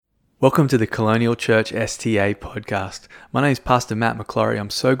Welcome to the Colonial Church STA podcast. My name is Pastor Matt McClory.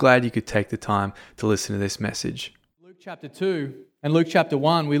 I'm so glad you could take the time to listen to this message. Luke chapter 2 and Luke chapter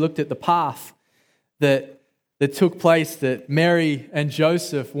 1, we looked at the path that took place that Mary and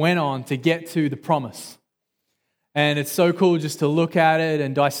Joseph went on to get to the promise. And it's so cool just to look at it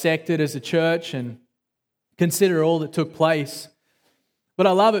and dissect it as a church and consider all that took place. But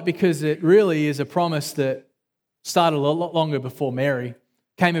I love it because it really is a promise that started a lot longer before Mary.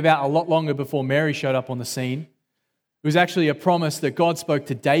 Came about a lot longer before Mary showed up on the scene. It was actually a promise that God spoke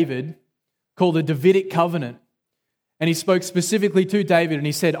to David called the Davidic covenant. And he spoke specifically to David and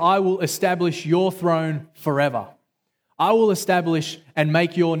he said, I will establish your throne forever. I will establish and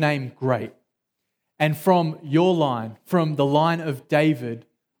make your name great. And from your line, from the line of David,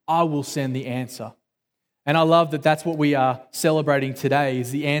 I will send the answer. And I love that that's what we are celebrating today, is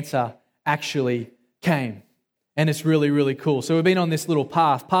the answer actually came. And it's really, really cool. So we've been on this little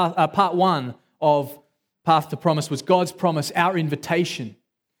path. Part one of Path to Promise was God's promise, our invitation.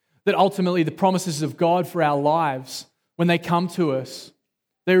 That ultimately the promises of God for our lives, when they come to us,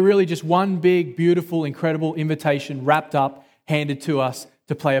 they're really just one big, beautiful, incredible invitation wrapped up, handed to us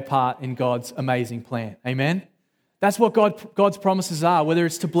to play a part in God's amazing plan. Amen? That's what God's promises are, whether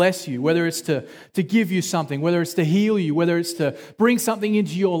it's to bless you, whether it's to give you something, whether it's to heal you, whether it's to bring something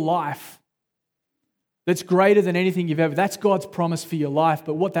into your life that's greater than anything you've ever. That's God's promise for your life.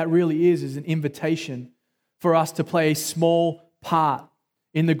 But what that really is an invitation for us to play a small part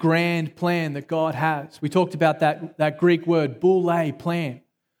in the grand plan that God has. We talked about that Greek word, boule, plan,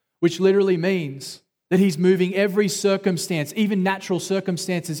 which literally means that He's moving every circumstance, even natural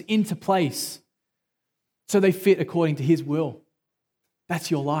circumstances, into place so they fit according to His will. That's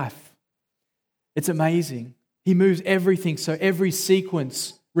your life. It's amazing. He moves everything so every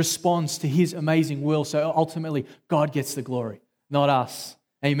sequence responds to His amazing will. So ultimately, God gets the glory, not us.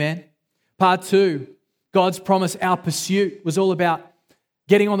 Amen? Part two, God's promise, our pursuit, was all about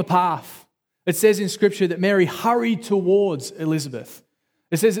getting on the path. It says in Scripture that Mary hurried towards Elizabeth.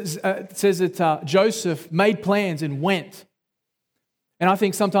 It says that Joseph made plans and went. And I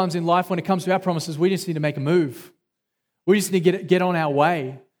think sometimes in life, when it comes to our promises, we just need to make a move. We just need to get on our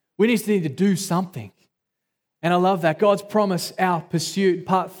way. We just need to do something. And I love that. God's promise, our pursuit.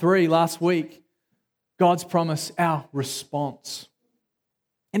 Part 3 last week. God's promise, our response.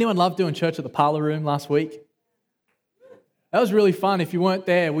 Anyone love doing church at the Parlor Room last week? That was really fun. If you weren't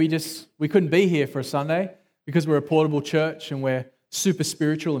there, we couldn't be here for a Sunday because we're a portable church and we're super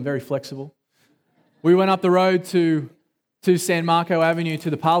spiritual and very flexible. We went up the road to San Marco Avenue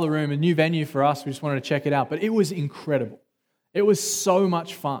to the Parlor Room, a new venue for us. We just wanted to check it out. But it was incredible. It was so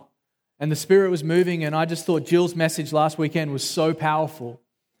much fun. And the Spirit was moving, and I just thought Jill's message last weekend was so powerful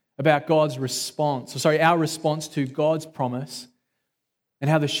about our response to God's promise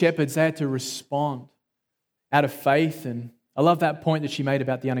and how the shepherds, they had to respond out of faith. And I love that point that she made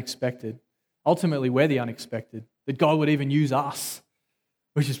about the unexpected. Ultimately, we're the unexpected, that God would even use us,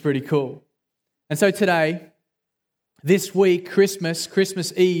 which is pretty cool. And so today, this week,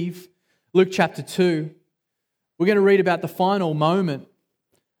 Christmas Eve, Luke chapter 2, we're going to read about the final moment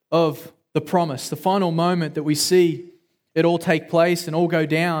of the promise, the final moment that we see it all take place and all go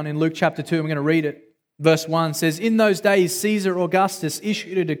down in Luke chapter 2. I'm going to read it. Verse 1 says, In those days Caesar Augustus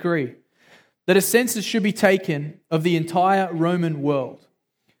issued a decree that a census should be taken of the entire Roman world.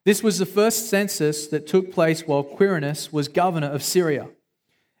 This was the first census that took place while Quirinius was governor of Syria.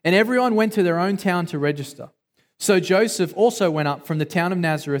 And everyone went to their own town to register. So Joseph also went up from the town of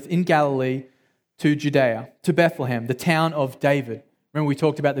Nazareth in Galilee to Judea, to Bethlehem, the town of David. Remember, we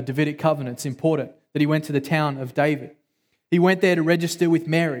talked about the Davidic covenant. It's important that he went to the town of David. He went there to register with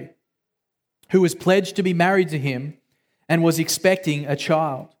Mary, who was pledged to be married to him and was expecting a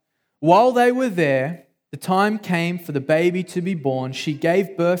child. While they were there, the time came for the baby to be born. She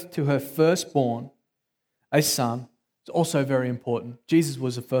gave birth to her firstborn, a son. It's also very important. Jesus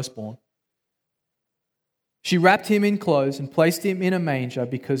was the firstborn. She wrapped him in clothes and placed him in a manger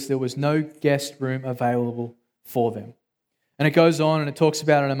because there was no guest room available for them. And it goes on and it talks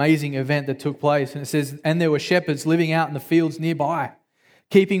about an amazing event that took place. And it says, And there were shepherds living out in the fields nearby,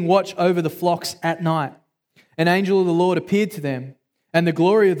 keeping watch over the flocks at night. An angel of the Lord appeared to them, and the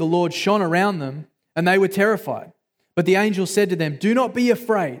glory of the Lord shone around them, and they were terrified. But the angel said to them, Do not be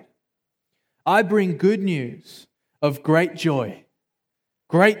afraid. I bring good news of great joy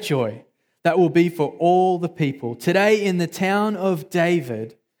that will be for all the people. Today in the town of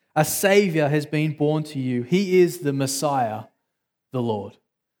David, a Savior has been born to you. He is the Messiah, the Lord.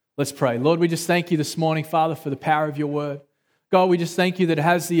 Let's pray. Lord, we just thank you this morning, Father, for the power of your word. God, we just thank you that it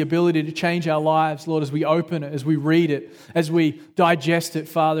has the ability to change our lives, Lord, as we open it, as we read it, as we digest it,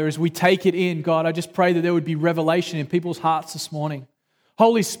 Father, as we take it in. God, I just pray that there would be revelation in people's hearts this morning.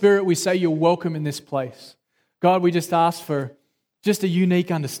 Holy Spirit, we say you're welcome in this place. God, we just ask for just a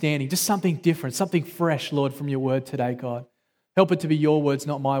unique understanding, just something different, something fresh, Lord, from your word today, God. Help it to be your words,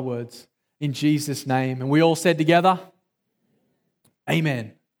 not my words. In Jesus' name. And we all said together,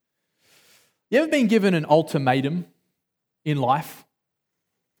 amen. You ever been given an ultimatum in life?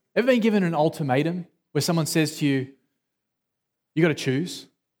 Ever been given an ultimatum where someone says to you, you got to choose.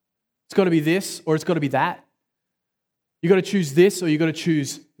 It's got to be this or it's got to be that. You got to choose this or you got to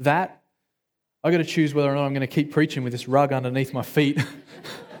choose that. I got to choose whether or not I'm going to keep preaching with this rug underneath my feet.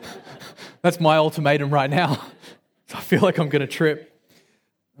 That's my ultimatum right now. I feel like I'm going to trip.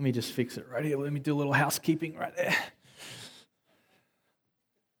 Let me just fix it right here. Let me do a little housekeeping right there.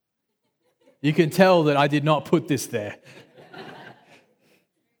 You can tell that I did not put this there.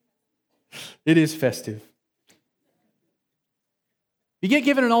 It is festive. You get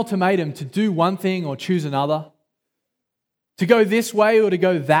given an ultimatum to do one thing or choose another, to go this way or to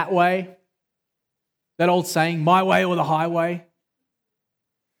go that way. That old saying, my way or the highway.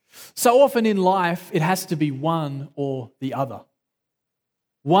 So often in life, it has to be one or the other.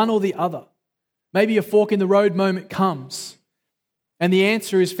 One or the other. Maybe a fork in the road moment comes, and the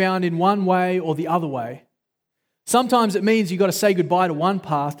answer is found in one way or the other way. Sometimes it means you've got to say goodbye to one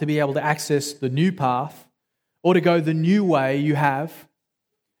path to be able to access the new path, or to go the new way you have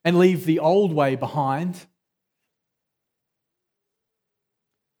and leave the old way behind.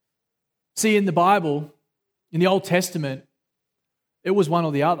 See, in the Bible, in the Old Testament, it was one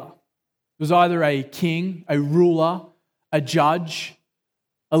or the other. It was either a king, a ruler, a judge,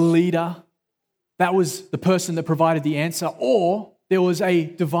 a leader. That was the person that provided the answer, or there was a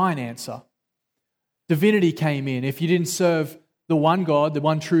divine answer. Divinity came in. If you didn't serve the one God, the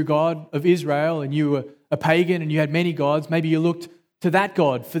one true God of Israel, and you were a pagan and you had many gods, maybe you looked to that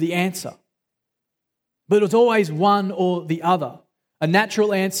God for the answer. But it was always one or the other. A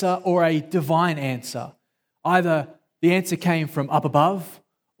natural answer or a divine answer. Either the answer came from up above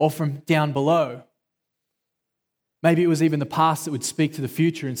or from down below. Maybe it was even the past that would speak to the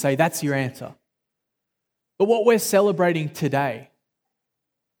future and say, that's your answer. But what we're celebrating today,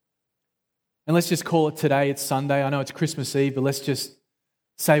 and let's just call it today, it's Sunday. I know it's Christmas Eve, but let's just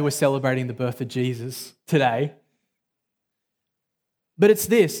say we're celebrating the birth of Jesus today. But it's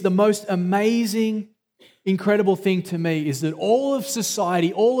this, the most amazing, incredible thing to me is that all of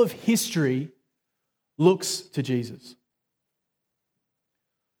society, all of history looks to Jesus.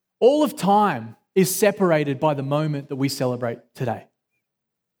 All of time is separated by the moment that we celebrate today.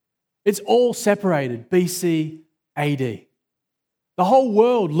 It's all separated, BC, AD. The whole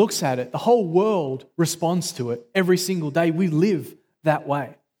world looks at it. The whole world responds to it every single day. We live that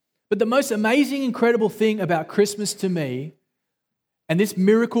way. But the most amazing, incredible thing about Christmas to me, and this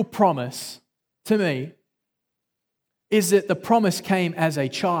miracle promise to me, is that the promise came as a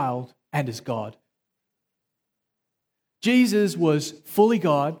child and as God. Jesus was fully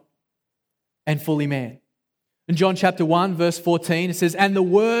God and fully man. In John chapter 1, verse 14, it says, and the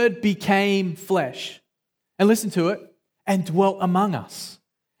Word became flesh. And listen to it, and dwelt among us.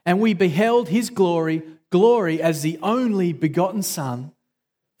 And we beheld his glory, glory as the only begotten Son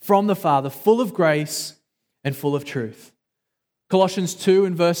from the Father, full of grace and full of truth. Colossians 2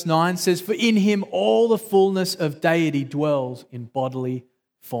 and verse 9 says, for in him all the fullness of deity dwells in bodily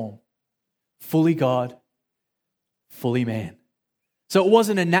form. Fully God, fully man. So it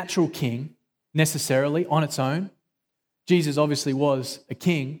wasn't a natural king necessarily on its own. Jesus obviously was a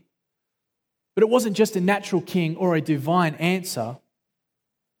king. But it wasn't just a natural king or a divine answer.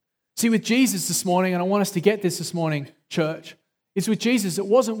 See, with Jesus this morning, and I want us to get this morning, church, is with Jesus, it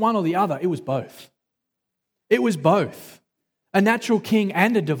wasn't one or the other, it was both. It was both. A natural king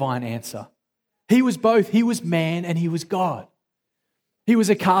and a divine answer. He was both. He was man and he was God. He was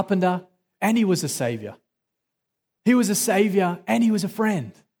a carpenter and he was a savior. He was a savior and he was a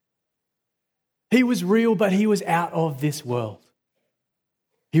friend. He was real, but he was out of this world.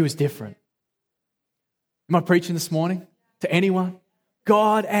 He was different. Am I preaching this morning to anyone?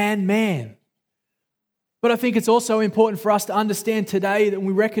 God and man. But I think it's also important for us to understand today that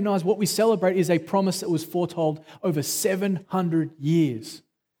we recognize what we celebrate is a promise that was foretold over 700 years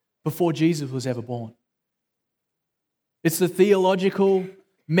before Jesus was ever born. It's the theological,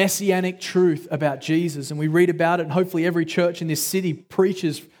 messianic truth about Jesus, and we read about it, and hopefully every church in this city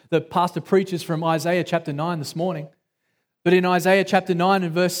preaches, the pastor preaches from Isaiah chapter 9 this morning. But in Isaiah chapter 9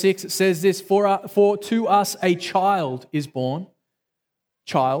 and verse 6, it says this, for to us a child is born,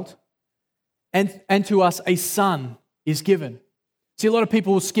 and to us a son is given. See, a lot of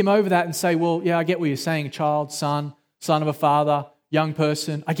people will skim over that and say, well, yeah, I get what you're saying, child, son of a father, young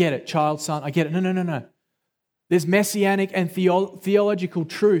person. I get it, child, son, I get it. No. There's messianic and theological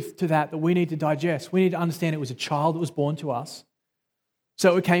truth to that we need to digest. We need to understand it was a child that was born to us.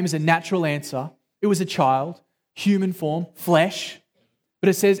 So it came as a natural answer. It was a child, human form, flesh. But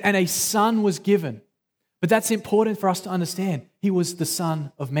it says, and a son was given. But that's important for us to understand. He was the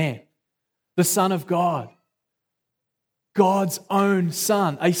Son of Man, the Son of God, God's own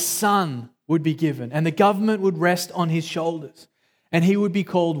Son. A son would be given, and the government would rest on his shoulders. And he would be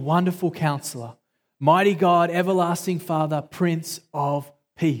called Wonderful Counselor, Mighty God, Everlasting Father, Prince of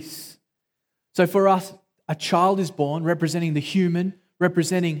Peace. So for us, a child is born representing the human,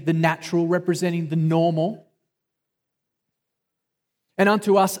 representing the natural, representing the normal. And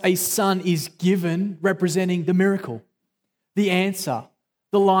unto us a son is given, representing the miracle, the answer,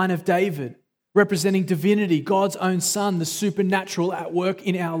 the line of David, representing divinity, God's own Son, the supernatural at work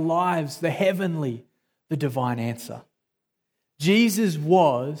in our lives, the heavenly, the divine answer. Jesus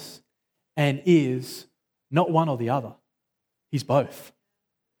was and is not one or the other. He's both.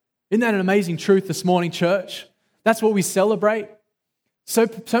 Isn't that an amazing truth this morning, church? That's what we celebrate. So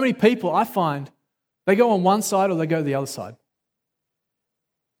many people, I find, they go on one side or they go to the other side.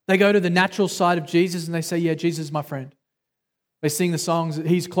 They go to the natural side of Jesus and they say, yeah, Jesus is my friend. They sing the songs,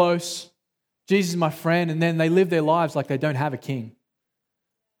 he's close, Jesus is my friend, and then they live their lives like they don't have a king.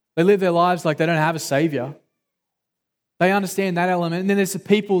 They live their lives like they don't have a savior. They understand that element. And then there's the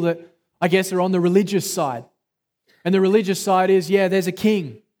people that, I guess, are on the religious side. And the religious side is, yeah, there's a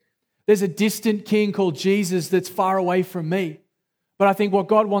king. There's a distant king called Jesus that's far away from me. But I think what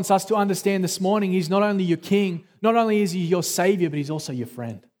God wants us to understand this morning, he's not only your king, not only is he your savior, but he's also your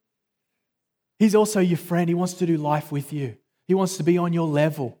friend. He's also your friend. He wants to do life with you. He wants to be on your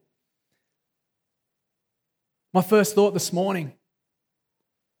level. My first thought this morning,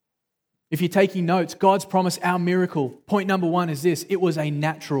 if you're taking notes, God's promise, our miracle. Point number one is this: it was a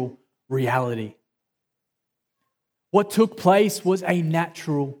natural reality. What took place was a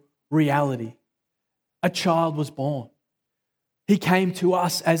natural reality. A child was born. He came to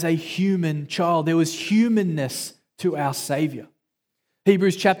us as a human child. There was humanness to our Savior.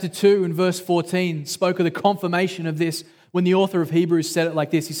 Hebrews chapter 2 and verse 14 spoke of the confirmation of this when the author of Hebrews said it like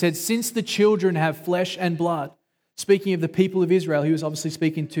this. He said, since the children have flesh and blood, speaking of the people of Israel, he was obviously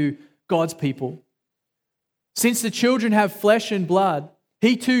speaking to God's people. Since the children have flesh and blood,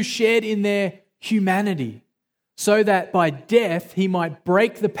 he too shared in their humanity, so that by death he might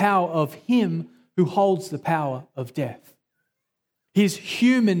break the power of him who holds the power of death. His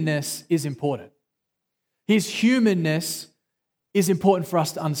humanness is important. His humanness is important for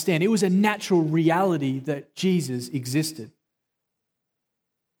us to understand. It was a natural reality that Jesus existed.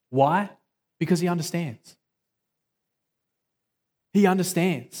 Why? Because he understands. He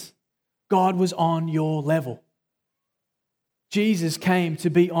understands. God was on your level. Jesus came to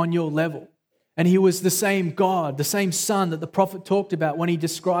be on your level. And he was the same God, the same Son that the prophet talked about when he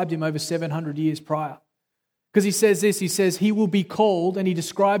described him over 700 years prior. Because he says this, he says, he will be called, and he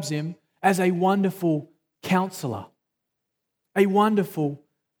describes him as a wonderful counselor. A wonderful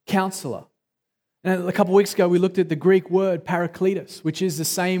counselor. And a couple of weeks ago, we looked at the Greek word parakletos, which is the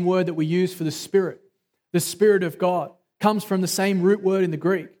same word that we use for the Spirit. The Spirit of God comes from the same root word in the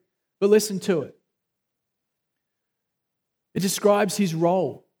Greek. But listen to it. It describes his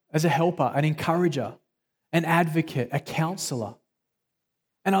role as a helper, an encourager, an advocate, a counselor.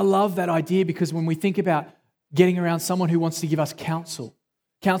 And I love that idea because when we think about getting around someone who wants to give us counsel,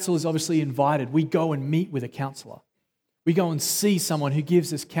 counsel is obviously invited. We go and meet with a counselor. We go and see someone who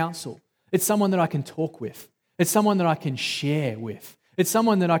gives us counsel. It's someone that I can talk with. It's someone that I can share with. It's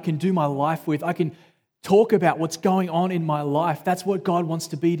someone that I can do my life with. I can talk about what's going on in my life. That's what God wants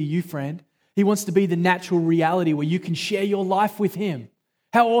to be to you, friend. He wants to be the natural reality where you can share your life with him.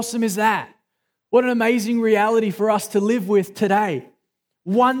 How awesome is that? What an amazing reality for us to live with today.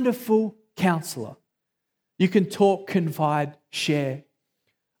 Wonderful counselor. You can talk, confide, share.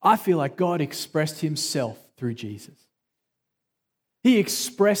 I feel like God expressed himself through Jesus. He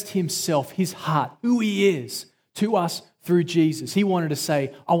expressed himself, his heart, who he is to us through Jesus. He wanted to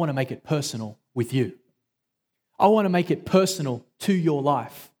say, I want to make it personal with you. I want to make it personal to your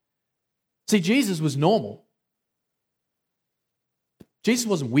life. See, Jesus was normal. Jesus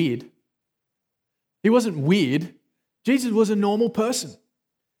wasn't weird. He wasn't weird. Jesus was a normal person.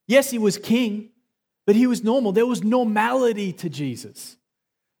 Yes, he was king, but he was normal. There was normality to Jesus.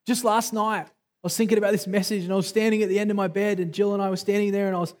 Just last night, I was thinking about this message and I was standing at the end of my bed and Jill and I were standing there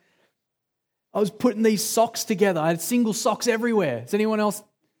and I was putting these socks together. I had single socks everywhere. Does anyone else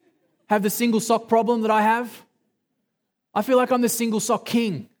have the single sock problem that I have? I feel like I'm the single sock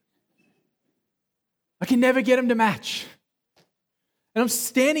king. I can never get them to match. And I'm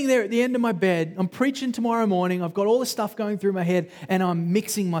standing there at the end of my bed. I'm preaching tomorrow morning. I've got all this stuff going through my head and I'm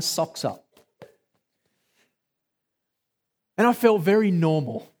mixing my socks up. And I felt very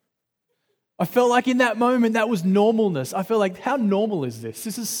normal. I felt like in that moment that was normalness. I felt like, how normal is this?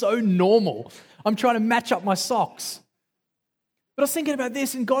 This is so normal. I'm trying to match up my socks. But I was thinking about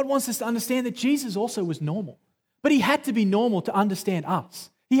this, and God wants us to understand that Jesus also was normal. But he had to be normal to understand us.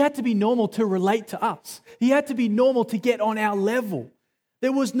 He had to be normal to relate to us. He had to be normal to get on our level.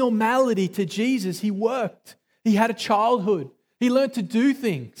 There was normality to Jesus. He worked. He had a childhood. He learned to do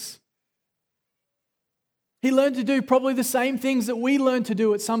things. He learned to do probably the same things that we learned to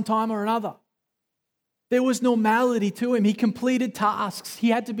do at some time or another. There was normality to him. He completed tasks. He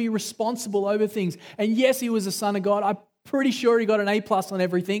had to be responsible over things. And yes, he was a son of God. I'm pretty sure he got an A+ on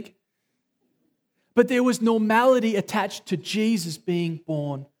everything. But there was normality attached to Jesus being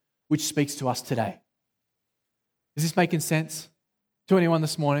born, which speaks to us today. Is this making sense to anyone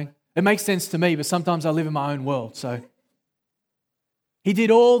this morning? It makes sense to me, but sometimes I live in my own world. So he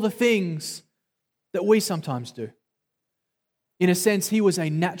did all the things that we sometimes do. In a sense, he was a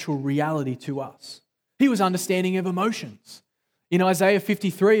natural reality to us. He was understanding of emotions. In Isaiah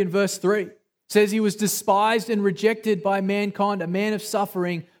 53 and verse 3, it says he was despised and rejected by mankind, a man of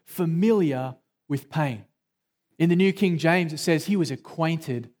suffering, familiar with pain. In the New King James, it says he was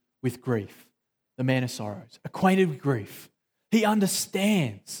acquainted with grief, the man of sorrows, acquainted with grief. He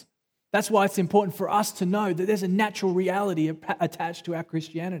understands. That's why it's important for us to know that there's a natural reality attached to our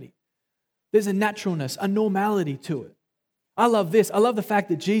Christianity. There's a naturalness, a normality to it. I love this. I love the fact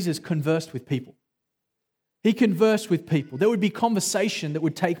that Jesus conversed with people. He conversed with people. There would be conversation that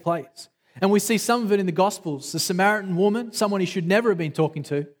would take place. And we see some of it in the Gospels. The Samaritan woman, someone he should never have been talking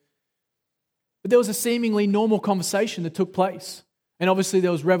to. But there was a seemingly normal conversation that took place. And obviously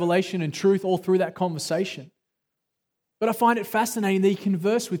there was revelation and truth all through that conversation. But I find it fascinating that he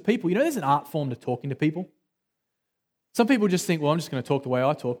conversed with people. You know, there's an art form to talking to people. Some people just think, well, I'm just going to talk the way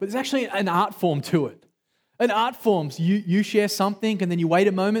I talk. But there's actually an art form to it. An art form's you share something and then you wait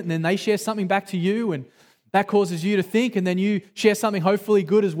a moment and then they share something back to you and that causes you to think and then you share something hopefully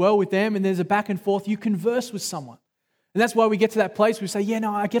good as well with them and there's a back and forth. You converse with someone. And that's why we get to that place where we say, yeah,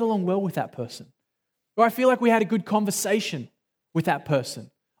 no, I get along well with that person. Or I feel like we had a good conversation with that person.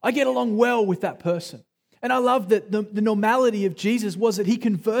 I get along well with that person. And I love that the normality of Jesus was that he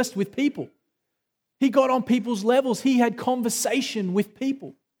conversed with people. He got on people's levels. He had conversation with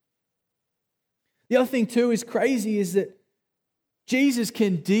people. The other thing too is crazy is that Jesus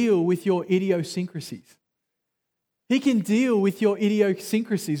can deal with your idiosyncrasies. He can deal with your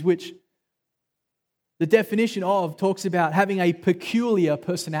idiosyncrasies, which the definition of talks about having a peculiar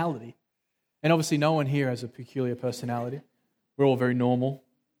personality. And obviously no one here has a peculiar personality. We're all very normal,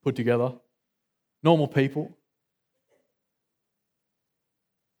 put together, normal people.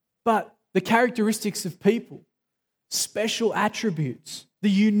 But the characteristics of people, special attributes, the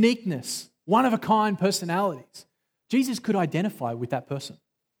uniqueness, one-of-a-kind personalities, Jesus could identify with that person.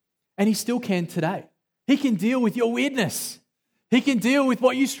 And he still can today. He can deal with your weirdness. He can deal with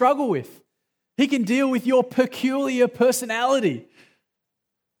what you struggle with. He can deal with your peculiar personality.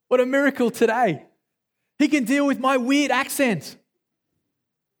 What a miracle today. He can deal with my weird accent.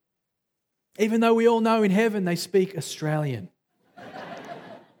 Even though we all know in heaven they speak Australian.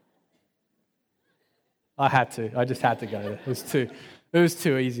 I just had to go there. It was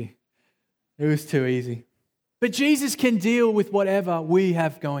too easy. It was too easy. But Jesus can deal with whatever we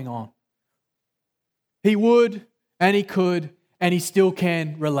have going on. He would, and he could, and he still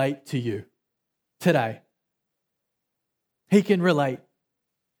can relate to you today. He can relate.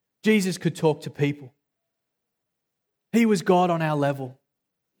 Jesus could talk to people. He was God on our level.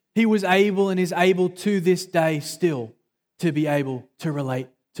 He was able and is able to this day still to be able to relate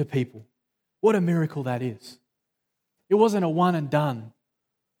to people. What a miracle that is. It wasn't a one and done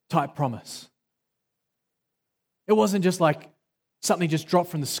type promise. It wasn't just like something just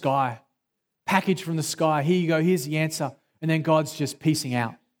dropped from the sky, packaged from the sky. Here you go, here's the answer. And then God's just piecing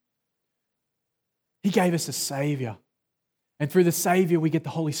out. He gave us a Savior. And through the Savior, we get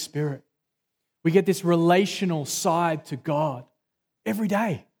the Holy Spirit. We get this relational side to God every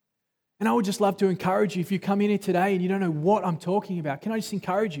day. And I would just love to encourage you, if you come in here today and you don't know what I'm talking about, can I just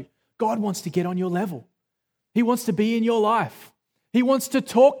encourage you? God wants to get on your level. He wants to be in your life. He wants to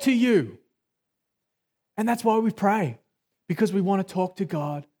talk to you. And that's why we pray, because we want to talk to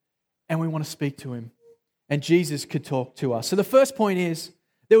God and we want to speak to Him. And Jesus could talk to us. So the first point is,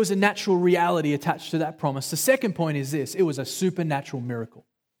 there was a natural reality attached to that promise. The second point is this: it was a supernatural miracle.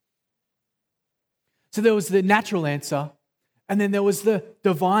 So there was the natural answer, And then there was the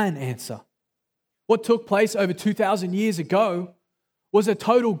divine answer. What took place over 2,000 years ago was a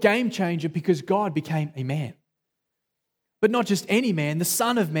total game changer because God became a man. But not just any man, the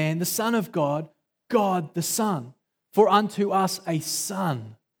Son of God, God the Son. For unto us a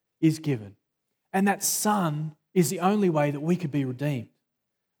son is given. And that son is the only way that we could be redeemed.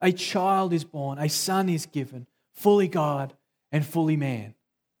 A child is born, a son is given, fully God and fully man,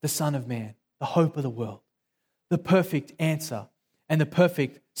 the Son of Man, the hope of the world, the perfect answer and the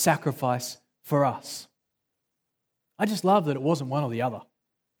perfect sacrifice for us. I just love that it wasn't one or the other.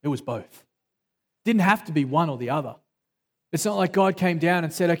 It was both. It didn't have to be one or the other. It's not like God came down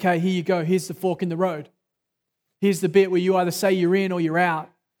and said, okay, here you go. Here's the fork in the road. Here's the bit where you either say you're in or you're out.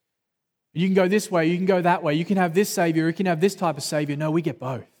 You can go this way, you can go that way. You can have this Savior, you can have this type of Savior. No, we get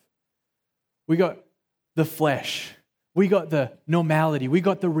both. We got the flesh. We got the normality. We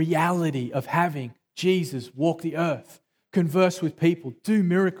got the reality of having Jesus walk the earth, converse with people, do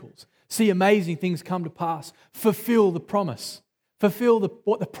miracles, see amazing things come to pass, fulfill the promise, fulfill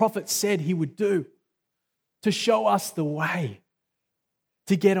what the prophet said he would do, to show us the way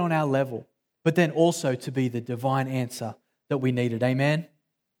to get on our level, but then also to be the divine answer that we needed. Amen?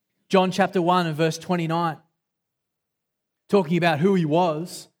 John chapter 1 and verse 29, talking about who he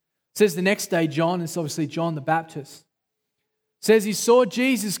was, says the next day John, it's obviously John the Baptist, says he saw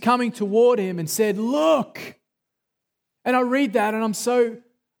Jesus coming toward him and said, look. And I read that and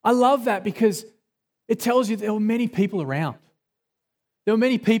I love that because it tells you there were many people around. There were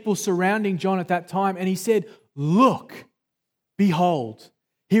many people surrounding John at that time, and he said, look, behold,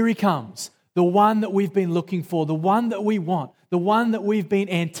 here he comes, the one that we've been looking for, the one that we want, the one that we've been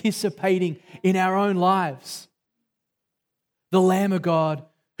anticipating in our own lives. The Lamb of God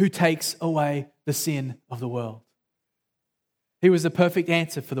who takes away the sin of the world. He was the perfect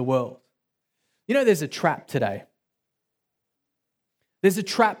answer for the world. You know, there's a trap today. There's a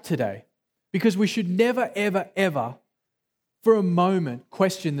trap today because we should never, ever, ever for a moment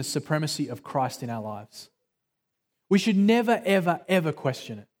question the supremacy of Christ in our lives. We should never, ever, ever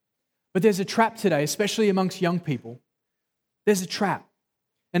question it. But there's a trap today, especially amongst young people. There's a trap.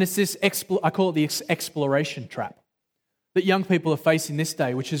 And it's this, I call it the exploration trap that young people are facing this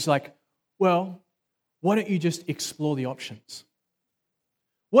day, which is like, well, why don't you just explore the options?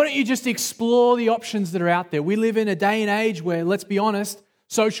 Why don't you just explore the options that are out there? We live in a day and age where, let's be honest,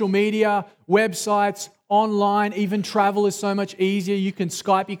 social media, websites, online, even travel is so much easier. You can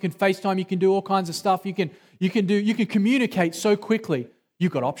Skype, you can FaceTime, you can do all kinds of stuff. You can communicate so quickly.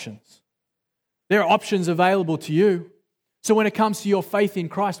 You've got options. There are options available to you. So when it comes to your faith in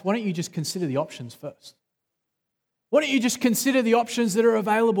Christ, why don't you just consider the options first? Why don't you just consider the options that are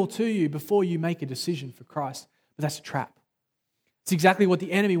available to you before you make a decision for Christ? But that's a trap. It's exactly what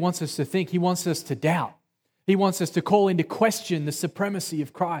the enemy wants us to think. He wants us to doubt. He wants us to call into question the supremacy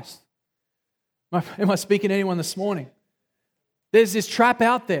of Christ. Am I speaking to anyone this morning? There's this trap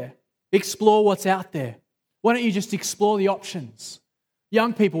out there. Explore what's out there. Why don't you just explore the options?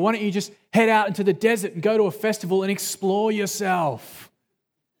 Young people, why don't you just head out into the desert and go to a festival and explore yourself?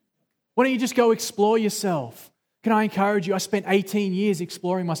 Why don't you just go explore yourself? Can I encourage you? I spent 18 years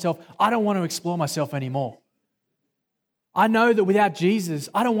exploring myself. I don't want to explore myself anymore. I know that without Jesus,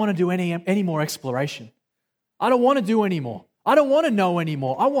 I don't want to do any more exploration. I don't want to do any more. I don't want to know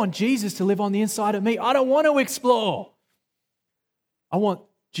anymore. I want Jesus to live on the inside of me. I don't want to explore. I want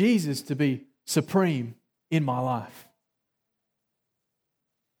Jesus to be supreme in my life.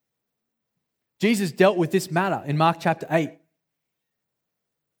 Jesus dealt with this matter in Mark chapter 8.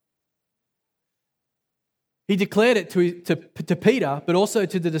 He declared it to Peter, but also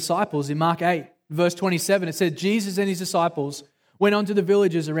to the disciples in Mark 8. Verse 27, it said, Jesus and his disciples went on to the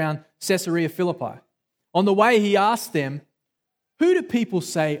villages around Caesarea Philippi. On the way, he asked them, who do people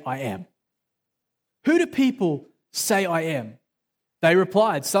say I am? Who do people say I am? They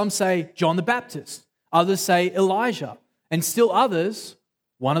replied, some say John the Baptist, others say Elijah, and still others,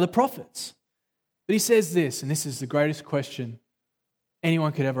 one of the prophets. But he says this, and this is the greatest question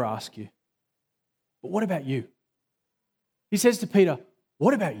anyone could ever ask you. But what about you? He says to Peter,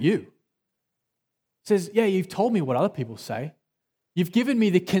 what about you? Says, yeah, you've told me what other people say. You've given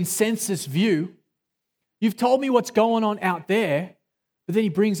me the consensus view. You've told me what's going on out there. But then he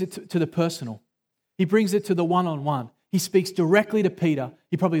brings it to the personal. He brings it to the one-on-one. He speaks directly to Peter.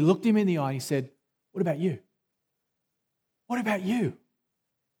 He probably looked him in the eye and he said, what about you? What about you?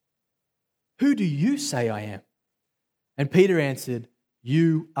 Who do you say I am? And Peter answered,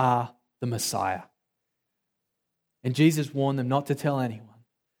 you are the Messiah. And Jesus warned them not to tell anyone.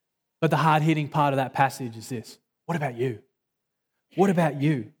 But the hard-hitting part of that passage is this. What about you? What about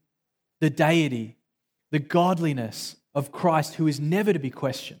you? The deity, the godliness of Christ who is never to be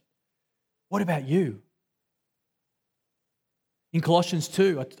questioned. What about you? In Colossians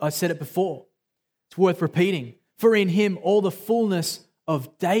 2, I said it before, it's worth repeating. For in him all the fullness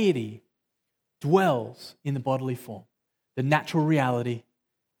of deity dwells in the bodily form, the natural reality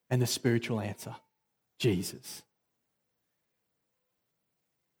and the spiritual answer, Jesus.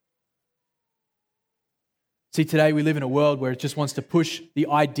 See, today we live in a world where it just wants to push the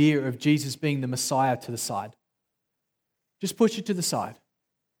idea of Jesus being the Messiah to the side. Just push it to the side.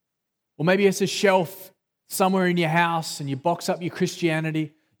 Or maybe it's a shelf somewhere in your house and you box up your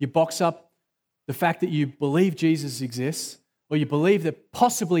Christianity, you box up the fact that you believe Jesus exists, or you believe that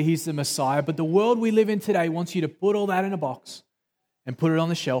possibly he's the Messiah, but the world we live in today wants you to put all that in a box and put it on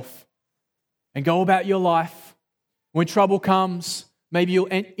the shelf and go about your life. When trouble comes, maybe you'll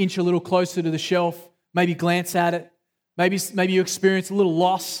inch a little closer to the shelf, maybe glance at it, maybe you experience a little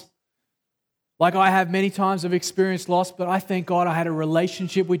loss. Like I have many times, I've experienced loss, but I thank God I had a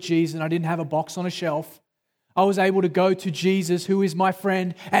relationship with Jesus and I didn't have a box on a shelf. I was able to go to Jesus, who is my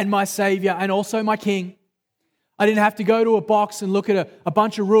friend and my Savior and also my King. I didn't have to go to a box and look at a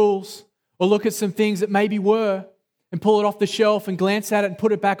bunch of rules or look at some things that maybe were and pull it off the shelf and glance at it and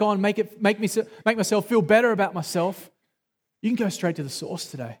put it back on, make myself feel better about myself. You can go straight to the source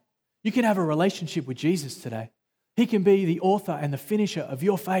today. You can have a relationship with Jesus today. He can be the author and the finisher of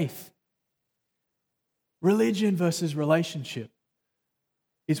your faith. Religion versus relationship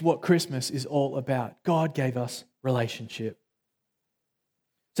is what Christmas is all about. God gave us relationship.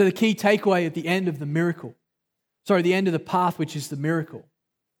 So the key takeaway at the end of the path, which is the miracle,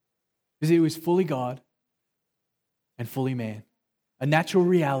 is he was fully God and fully man. A natural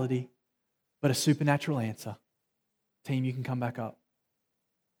reality, but a supernatural answer. Team, you can come back up.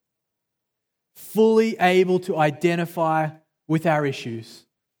 Fully able to identify with our issues.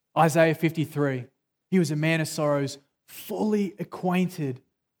 Isaiah 53. He was a man of sorrows, fully acquainted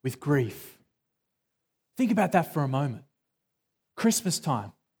with grief. Think about that for a moment. Christmas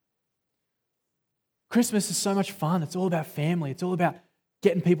time. Christmas is so much fun. It's all about family. It's all about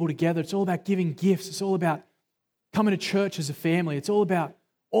getting people together. It's all about giving gifts. It's all about coming to church as a family. It's all about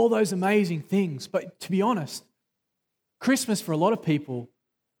all those amazing things. But to be honest, Christmas for a lot of people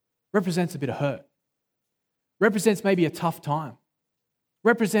represents a bit of hurt. Represents maybe a tough time.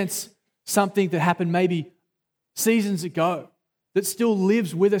 Represents something that happened maybe seasons ago that still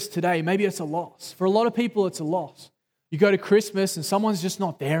lives with us today. Maybe it's a loss. For a lot of people, it's a loss. You go to Christmas and someone's just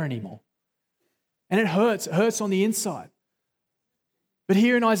not there anymore. And it hurts. It hurts on the inside. But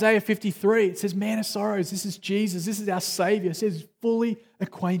here in Isaiah 53, it says, man of sorrows, this is Jesus. This is our Savior. It says, fully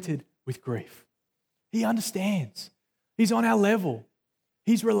acquainted with grief. He understands. He's on our level.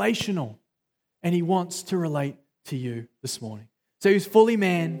 He's relational. And he wants to relate to you this morning. So he was fully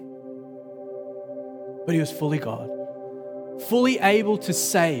man, but he was fully God. Fully able to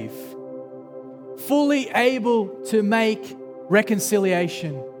save. Fully able to make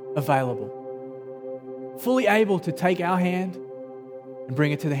reconciliation available. Fully able to take our hand and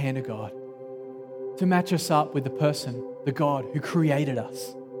bring it to the hand of God. To match us up with the person, the God who created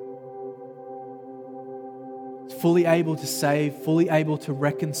us. Fully able to save, fully able to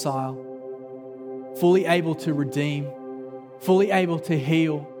reconcile, fully able to redeem, fully able to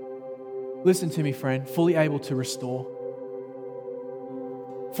heal. Listen to me, friend, fully able to restore.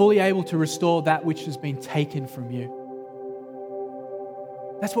 Fully able to restore that which has been taken from you.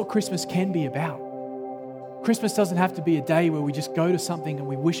 That's what Christmas can be about. Christmas doesn't have to be a day where we just go to something and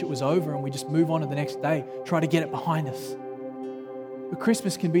we wish it was over and we just move on to the next day, try to get it behind us. But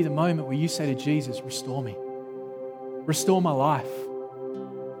Christmas can be the moment where you say to Jesus, restore me. Restore my life.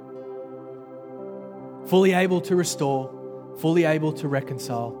 Fully able to restore, fully able to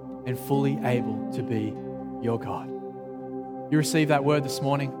reconcile, and fully able to be your God. You received that word this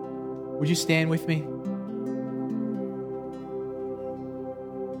morning. Would you stand with me?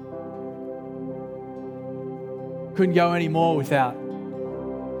 Couldn't go any more without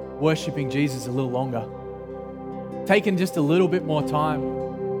worshiping Jesus a little longer. Taking just a little bit more time.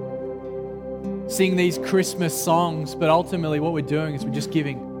 Sing these Christmas songs, but ultimately what we're doing is we're just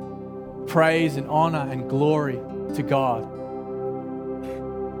giving praise and honor and glory to God.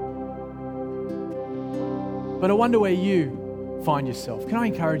 But I wonder where you find yourself. Can I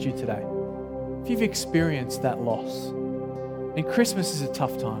encourage you today? If you've experienced that loss, and Christmas is a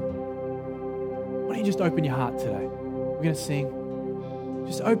tough time, why don't you just open your heart today? We're going to sing.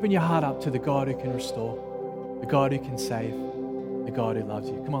 Just open your heart up to the God who can restore, the God who can save, the God who loves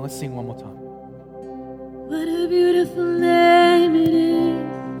you. Come on, let's sing one more time. What a beautiful name it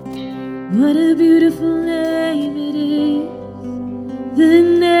is. What a beautiful name it is. The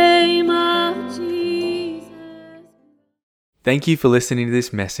name of Jesus. Thank you for listening to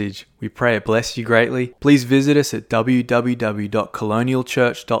this message. We pray it bless you greatly. Please visit us at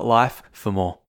www.colonialchurch.life for more.